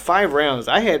 out of 5 rounds,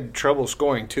 I had trouble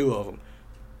scoring 2 of them.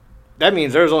 That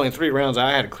means there was only 3 rounds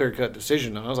I had a clear-cut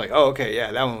decision on. I was like, oh, okay,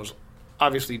 yeah, that one was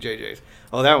obviously JJ's.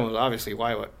 Oh, that one was obviously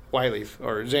Wiley's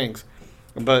or Zhang's.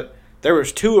 But there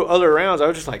was 2 other rounds I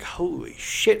was just like, holy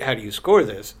shit, how do you score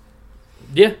this?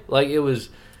 Yeah, like, it was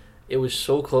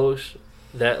so close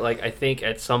that, like, I think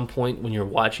at some point when you're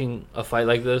watching a fight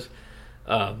like this,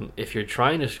 if you're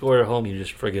trying to score at home, you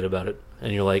just forget about it.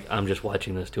 And you're like, I'm just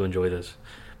watching this to enjoy this.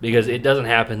 Because it doesn't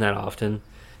happen that often,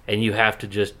 and you have to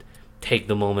just take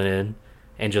the moment in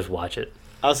and just watch it.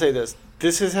 I'll say this.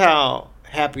 This is how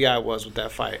happy I was with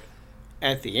that fight.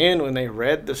 At the end, when they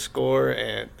read the score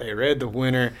and they read the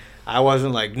winner, I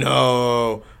wasn't like,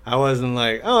 no. I wasn't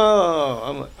like,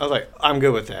 oh. I was like, I'm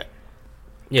good with that.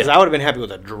 Because I would have been happy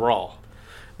with a draw.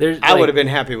 I would have been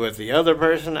happy with the other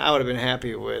person. I would have been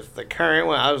happy with the current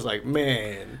one. I was like,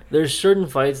 man. There's certain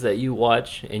fights that you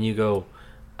watch and you go,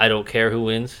 I don't care who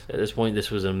wins. At this point, this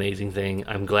was an amazing thing.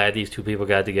 I'm glad these 2 people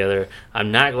got together.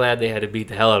 I'm not glad they had to beat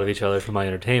the hell out of each other for my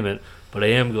entertainment, but I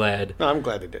am glad. No, I'm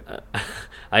glad they did.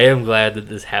 I am glad that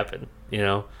this happened,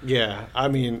 Yeah, I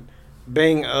mean,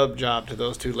 bang up job to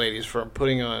those 2 ladies for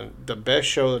putting on the best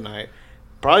show of the night.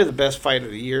 Probably the best fight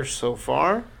of the year so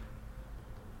far.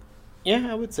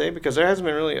 Yeah, I would say, because there hasn't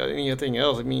been really anything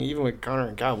else. I mean, even with Conor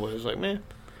and Cowboy, it was like, man.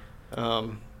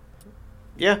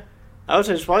 Yeah. I would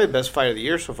say it's probably the best fight of the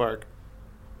year so far.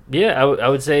 Yeah, I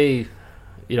would say,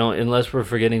 unless we're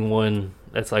forgetting one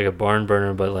that's like a barn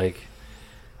burner, but like,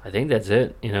 I think that's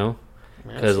it,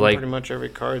 Because like pretty much every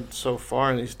card so far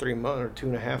in these 3 months or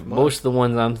 2.5 months. Most of the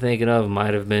ones I'm thinking of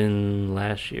might have been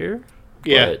last year,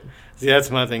 Yeah. But, See,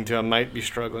 that's my thing, too. I might be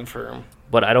struggling for him.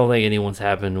 but I don't think anyone's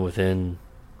happened within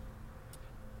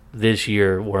this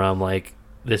year where I'm like,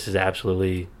 this is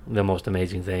absolutely the most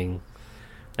amazing thing.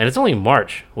 And it's only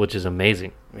March, which is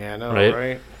amazing. Yeah, I know, Right?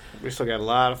 right? We still got a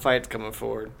lot of fights coming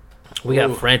forward. We got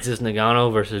Ooh. Francis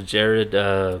Ngannou versus Jared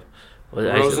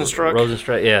Rosenstruck?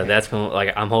 Rosenstruck, yeah, that's going to,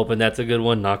 like, I'm hoping that's a good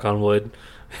one, knock on wood.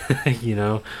 You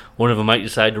know, one of them might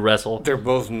decide to wrestle. They're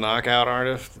both knockout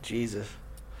artists. Jesus.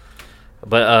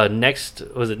 But next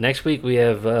week we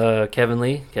have Kevin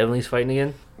Lee. Kevin Lee's fighting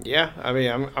again. Yeah, I mean,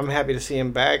 I'm happy to see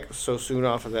him back so soon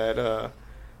off of that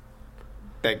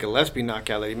Gillespie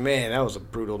knockout. Man, that was a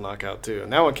brutal knockout, too.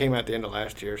 And that one came at the end of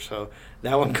last year, so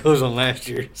that one goes on last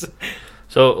year's.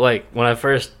 So, like, when I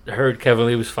first heard Kevin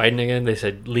Lee was fighting again, they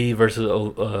said Lee versus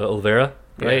Oliveira,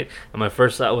 right? Yeah. And my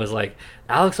first thought was, like,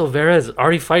 Alex Oliveira is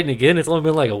already fighting again? It's only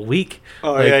been, like, a week.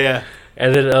 Oh, Like, yeah.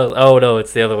 And then, oh, no,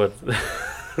 it's the other one.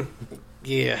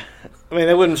 Yeah. I mean,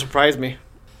 that wouldn't surprise me.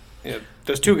 You know,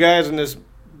 there's two guys in this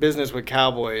business with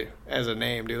Cowboy as a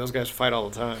name, dude. Those guys fight all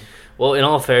the time. Well, in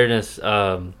all fairness,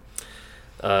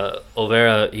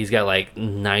 Oliveira, he's got, like,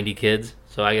 90 kids,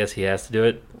 so I guess he has to do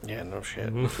it. Yeah, no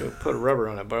shit. Put a rubber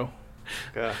on it, bro.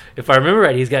 God. If I remember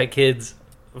right, he's got kids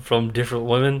from different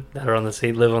women that are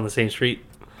live on the same street.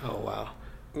 Oh, wow.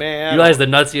 Man. You realize the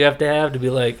nuts you have to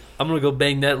be like, I'm going to go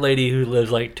bang that lady who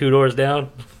lives, like, 2 doors down?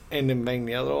 And then bang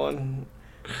the other one.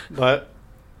 But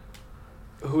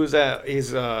who is that?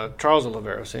 He's Charles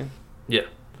Oliveira, see? Yeah.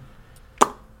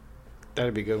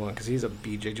 That'd be a good one because he's a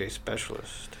BJJ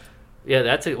specialist. Yeah,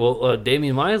 that's it. Well,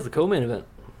 Damian Maia's the co-main event.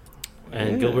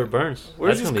 And Yeah. Gilbert Burns.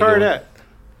 Where's That's his gonna be a card good at?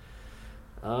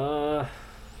 one.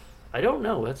 I don't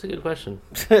know. That's a good question.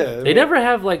 They They never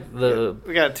have, like, the...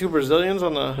 We got two Brazilians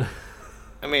on the.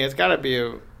 I mean, it's got to be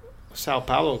a Sao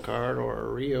Paulo card or a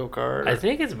Rio card. I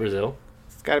think it's Brazil.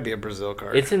 It's got to be a Brazil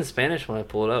card. It's in Spanish when I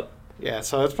pull it up. Yeah,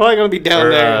 so it's probably going to be down Or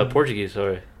there. Portuguese,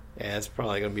 sorry. Yeah, it's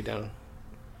probably going to be down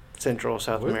Central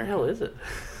South Where the America. hell is it?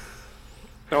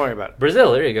 Don't worry about it.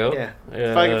 Brazil, there you go. Yeah,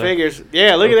 fucking figures.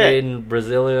 Yeah, look at okay, that. in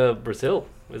Brazil.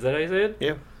 Is that how you say it?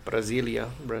 Yeah, Brasilia,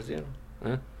 Brazil.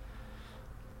 Huh?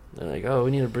 They're like, oh,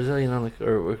 we need a Brazilian on the...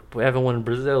 Or we haven't one in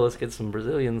Brazil. Let's get some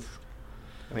Brazilians.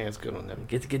 I think it's good on them.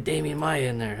 Get Damian Maia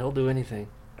in there. He'll do anything.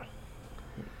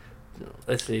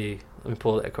 Let's see. Let me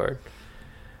pull that card.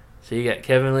 So you got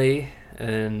Kevin Lee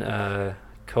and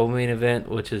co-main event,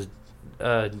 which is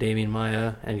Damian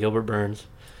Maia and Gilbert Burns.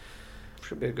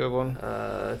 Should be a good one.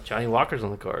 Johnny Walker's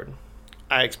on the card.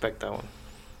 I expect that one.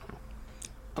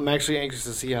 I'm actually anxious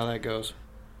to see how that goes.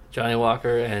 Johnny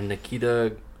Walker and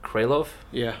Nikita Krylov.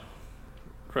 Yeah,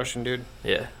 Russian dude.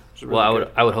 Yeah. He's really Well,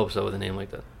 good. I would hope so with a name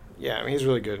like that. Yeah, I mean, he's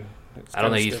really good. It's I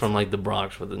don't kinda think he's stiff. from like the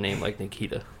Bronx with a name like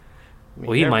Nikita. I mean,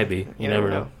 Well, he might be. You never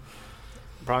know.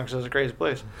 Bronx is a crazy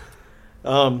place.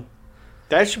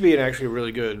 That should be an actually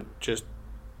really good just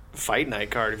fight night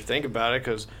card if you think about it,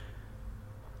 because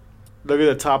look at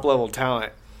the top level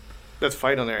talent that's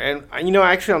fighting on there. And you know,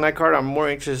 actually on that card, I'm more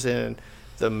interested in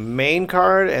the main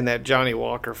card and that Johnny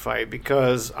Walker fight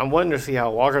because I'm wanting to see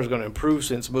how Walker's going to improve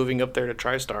since moving up there to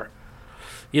TriStar.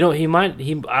 You know, he might.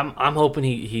 I'm hoping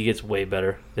he gets way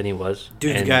better than he was.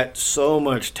 Dude's And got so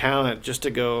much talent just to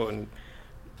go and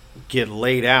get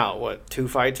laid out. What, 2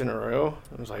 fights in a row?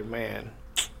 I was like, man.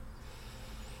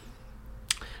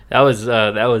 That was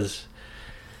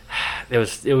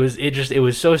interesting. It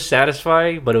was so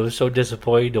satisfying, but it was so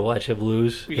disappointing to watch him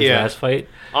lose his last fight.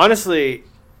 Honestly,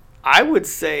 I would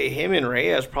say him and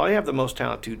Reyes probably have the most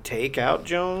talent to take out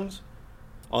Jones.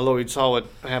 Although we saw what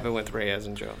happened with Reyes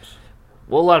and Jones.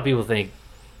 Well, a lot of people think,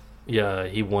 yeah,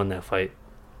 he won that fight.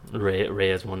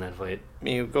 Reyes won that fight. I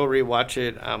mean, go rewatch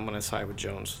it. I'm gonna side with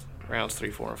Jones. Rounds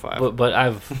 3, 4, and 5. But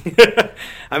I've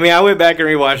I mean, I went back and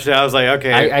rewatched it. I was like,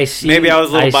 okay, I see. maybe I was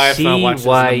a little biased when I see watched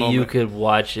why this in the you moment. could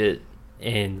watch it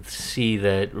and see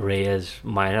that Reyes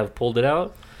might have pulled it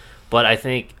out. But I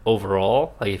think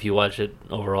overall, like if you watch it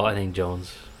overall, I think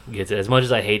Jones gets it. As much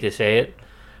as I hate to say it,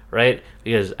 right?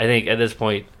 Because I think at this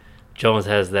point, Jones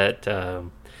has that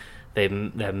that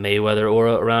Mayweather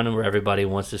aura around him, where everybody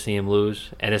wants to see him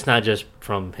lose, and it's not just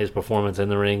from his performance in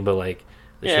the ring, but like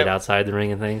the shit outside the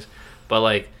ring and things. But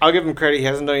like, I'll give him credit. He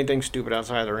hasn't done anything stupid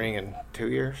outside the ring in 2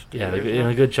 years. yeah, 2 years in now?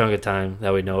 a good chunk of time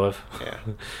that we know of. Yeah.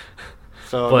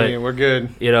 So But- I mean, we're good.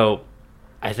 You know,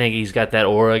 I think he's got that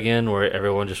aura again where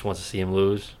everyone just wants to see him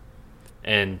lose.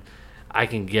 And I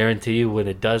can guarantee you when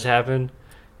it does happen,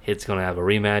 it's going to have a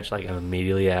rematch like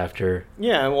immediately after.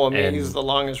 Yeah, well, I mean, And- he's the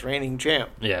longest reigning champ.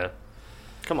 Yeah.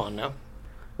 Come on now.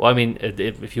 Well, I mean,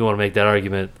 if you want to make that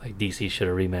argument, like DC should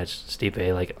have rematched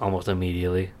Stipe like almost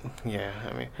immediately. Yeah,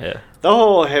 I mean, Yeah. the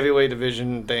whole heavyweight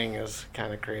division thing is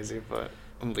kind of crazy, but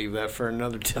I'll leave that for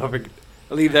another topic.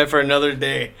 I'll leave that for another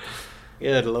day.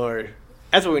 Good Lord.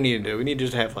 That's what we need to do. We need to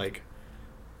just have, like,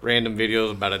 random videos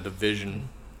about a division.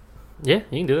 Yeah,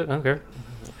 you can do it. I don't care.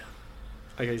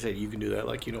 Like I said, you can do that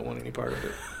like you don't want any part of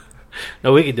it.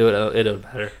 No, we can do it. It doesn't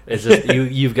matter. It's just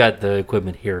you've got the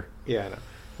equipment here. Yeah, I know.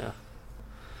 Yeah.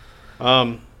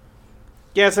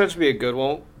 Yeah, so that should be a good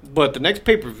one. But the next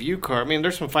pay-per-view card, I mean,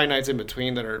 there's some fight nights in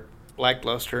between that are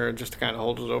lackluster just to kind of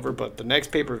hold it over. But the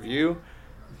next pay-per-view,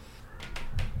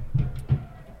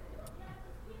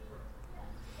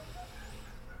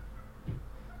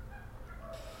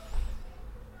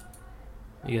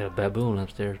 You got a baboon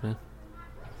upstairs, man.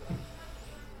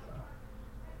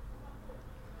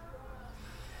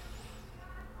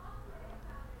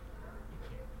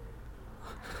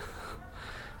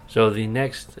 So the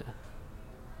next,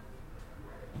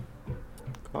 come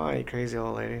on, you crazy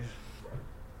old ladies.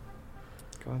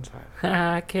 Go inside.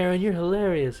 ha, Karen, you're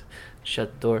hilarious.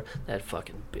 Shut the door, that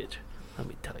fucking bitch. Let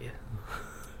me tell you.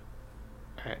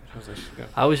 All right, how's this go?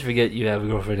 I always forget you have a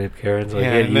girlfriend named Karen, so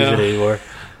Yeah, I can't I use it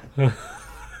know. anymore.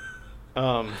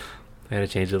 Um, I had to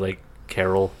change it like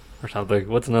Carol or something.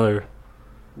 What's another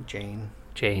Jane.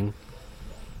 Jane?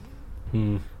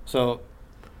 So,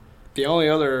 the only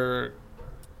other...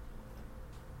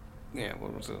 Yeah,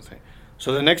 what was I going to say?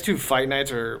 So, the next two fight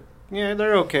nights are... Yeah,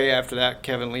 they're okay after that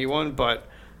Kevin Lee one, but...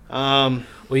 Well,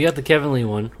 you got the Kevin Lee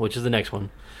one, which is the next one.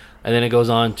 And then it goes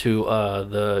on to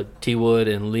the T. Wood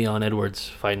and Leon Edwards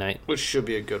fight night. which should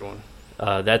be a good one.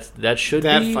 That should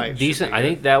That be fight should decent. be I good.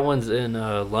 think that one's in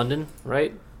London,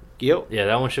 right? Yep. Yeah,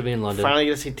 that one should be in London. Finally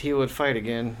get to see T. Wood fight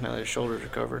again now that his shoulders are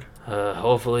covered.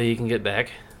 Hopefully he can get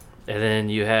back. And then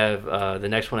you have the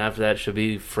next one after that should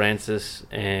be Francis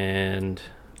and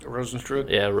Rosenstruck.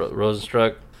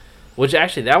 Rosenstruck, which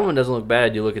actually that one doesn't look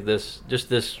bad. You look at this, just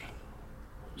this.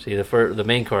 See the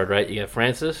main card, right? You got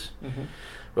Francis, Mm-hmm.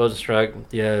 Rosenstruck.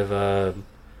 You have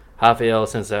Rafael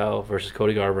Sensao versus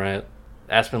Cody Garbrandt,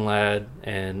 Aspen Ladd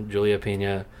and Julia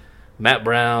Pena, Matt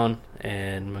Brown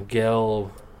and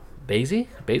Miguel Beza. I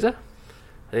think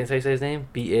that's how you say his name.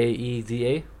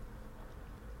 Baeza.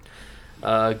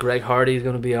 Greg Hardy is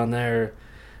going to be on there,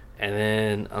 and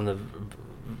then on the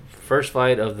first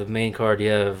fight of the main card, you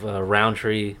have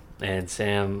Roundtree and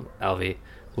Sam Alvey.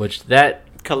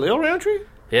 Khalil Roundtree?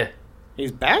 Yeah,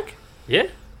 He's back? yeah.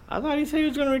 I thought he said he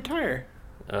was going to retire.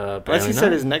 Unless Apparently he not.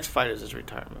 said his next fight is his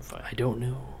retirement fight. I don't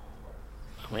know.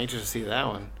 I'm anxious to see that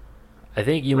one. I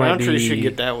think you Roundtree might be. should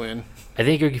get that win. I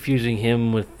think you're confusing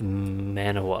him with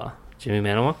Manawa, Jimmy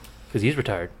Manawa, because he's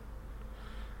retired.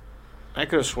 I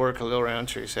could have swore Khalil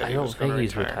Roundtree said I he don't was going think to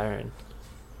he's retire. retiring.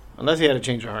 Unless he had a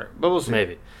change of heart. But we'll see.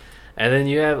 Maybe. And then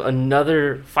you have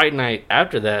another fight night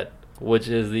after that, which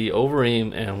is the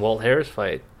Overeem and Walt Harris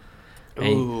fight.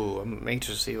 Ooh, I'm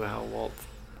anxious to see how Walt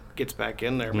gets back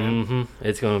in there, man. Mm-hmm.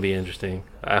 It's going to be interesting.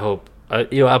 I hope.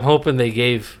 I'm hoping they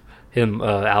gave him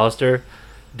Alistair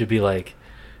to be like,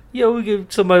 we give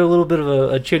somebody a little bit of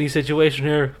a chitty situation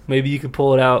here. Maybe you can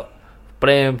pull it out.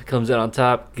 Bam, comes out on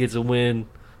top, gets a win,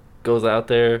 goes out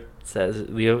there, says,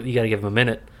 you got to give him a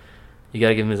minute. You got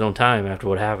to give him his own time after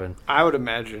what happened. I would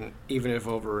imagine, even if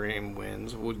Overeem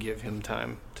wins, would give him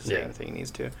time to say Yeah. anything he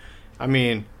needs to. I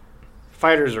mean,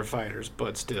 fighters are fighters,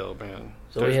 but still, man.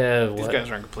 So we have, these what?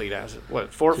 guys aren't complete assets.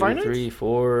 What, 4 2, fight nights? 3,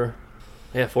 4.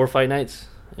 Yeah, 4 fight nights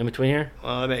in between here.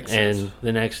 Well, that makes And sense.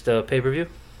 the next pay-per-view.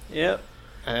 Yep.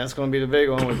 And that's going to be the big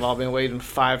one. We've all been waiting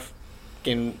 5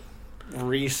 fucking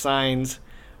re-signings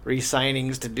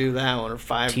to do that one, or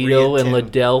 5 Tito and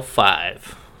re-attempt. Liddell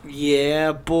 5.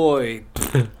 Yeah, boy.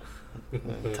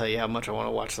 I'll tell you how much I want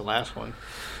to watch the last one.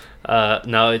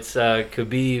 No, it's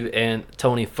Khabib and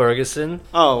Tony Ferguson.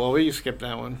 Oh, well, we skipped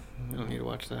that one. We don't need to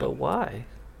watch that. But why?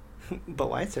 But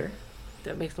why, sir?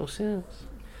 That makes no sense.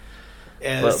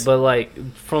 Yeah, But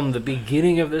like from the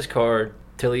beginning of this card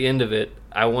till the end of it,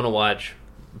 I want to watch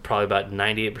probably about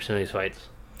 98% of these fights.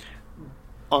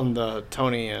 on the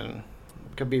Tony and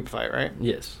Khabib fight, right?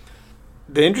 Yes.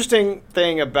 The interesting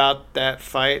thing about that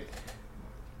fight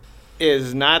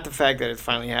is not the fact that it's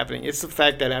finally happening. It's the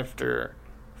fact that after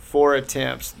 4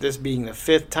 attempts, this being the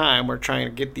 5th time we're trying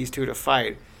to get these two to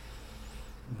fight,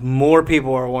 more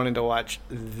people are wanting to watch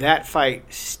that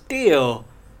fight still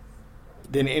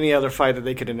than any other fight that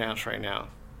they could announce right now.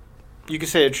 You could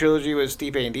say a trilogy with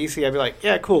Stipe and DC. I'd be like,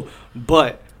 yeah, cool.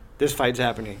 But this fight's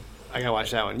happening. I gotta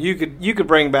watch that one. You could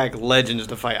bring back legends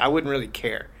to fight. I wouldn't really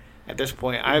care at this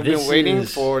point. I've been waiting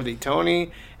for the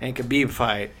Tony and Khabib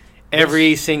fight,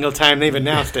 every single time they've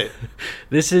announced it.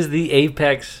 This is the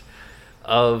apex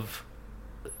of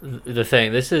the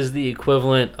thing. This is the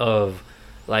equivalent of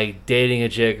like dating a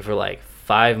chick for like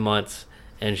 5 months,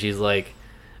 and she's like,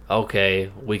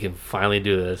 "Okay, we can finally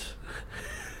do this."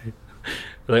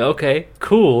 Like, okay,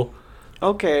 cool.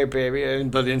 Okay, baby,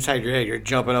 but inside your head, you're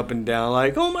jumping up and down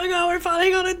like, "Oh my god, we're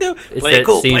finally gonna do It's play it that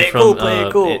cool, scene play it from, cool, play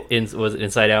it cool." Was it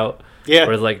Inside Out? Yeah,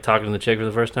 Where it's like talking to the chick for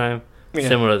the first time. Yeah.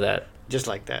 Similar to that. just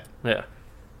like that. Yeah.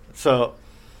 So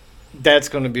that's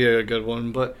gonna be a good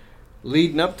one. But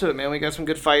leading up to it, man, we got some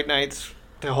good fight nights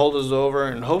to hold us over,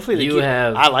 and hopefully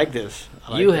I like this.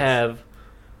 You have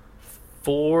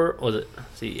 4. Was it?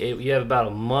 See, you have about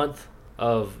a month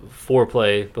of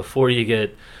foreplay before you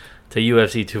get to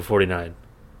UFC 249.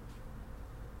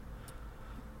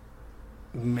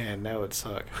 Man, that would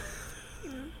suck.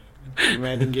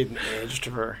 Imagine getting edged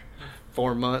for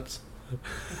 4 months.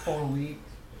 4 weeks.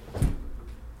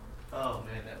 Oh,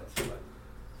 man, that would suck.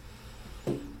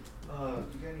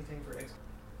 You got anything for X?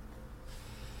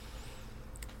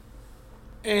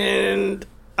 And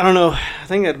I don't know. I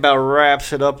think that about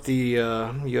wraps it up, the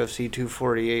UFC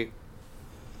 248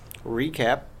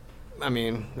 recap. I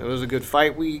mean, it was a good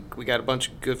fight week. We got a bunch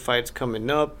of good fights coming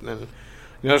up, and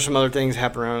there's some other things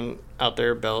happening around out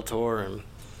there, Bellator, and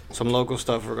some local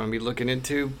stuff we're going to be looking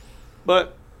into.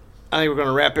 But I think we're going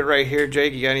to wrap it right here.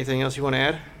 Jake, you got anything else you want to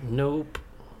add? Nope.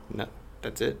 No,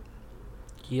 that's it.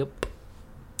 Yep.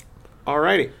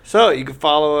 Alrighty. So you can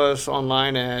follow us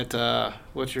online at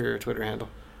what's your Twitter handle?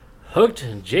 Hooked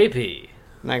JP.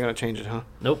 Not going to change it, huh?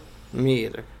 Nope. Me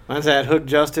either. Mine's at Hook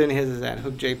Justin. His is at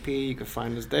Hook JP. You can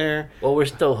find us there. Well, we're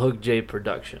still Hook J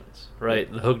Productions,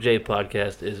 right? The Hook J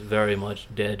podcast is very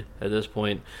much dead at this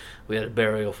point. We had a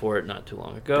burial for it not too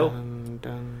long ago.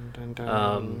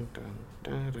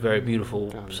 Very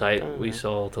beautiful site we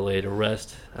saw to lay to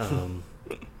rest.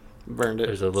 Burned it.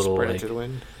 There's a little spread it like to the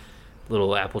wind.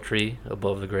 little apple tree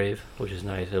above the grave, which is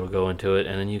nice. It'll go into it,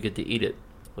 and then you get to eat it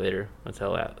later. That's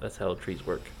how trees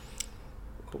work.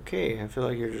 Okay, I feel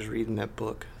like you're just reading that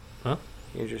book. Huh?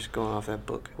 You're just going off that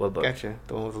book. What book? Gotcha.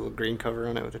 The one with the little green cover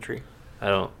on it with a tree. I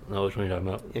don't know which one you're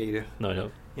talking about. Yeah, you do. No, I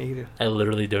don't. Yeah, you do. I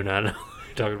literally do not know what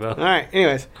you're talking about. All right.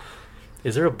 Anyways.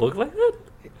 Is there a book like that?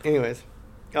 Anyways.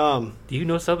 Do you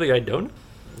know something I don't?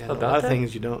 Yeah, About a lot of that?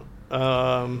 things you don't.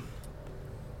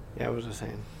 Yeah, what was I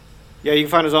saying? Yeah, you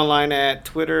can find us online at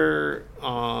Twitter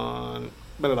on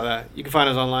blah, blah, blah. You can find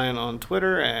us online on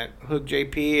Twitter at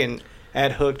HookJP and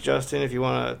at HookJustin if you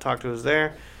want to talk to us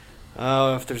there.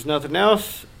 If there's nothing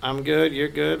else, I'm good. You're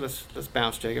good. Let's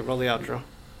bounce, Jacob. Roll the outro.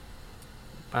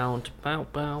 Bound.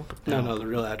 No, the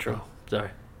real outro. Sorry.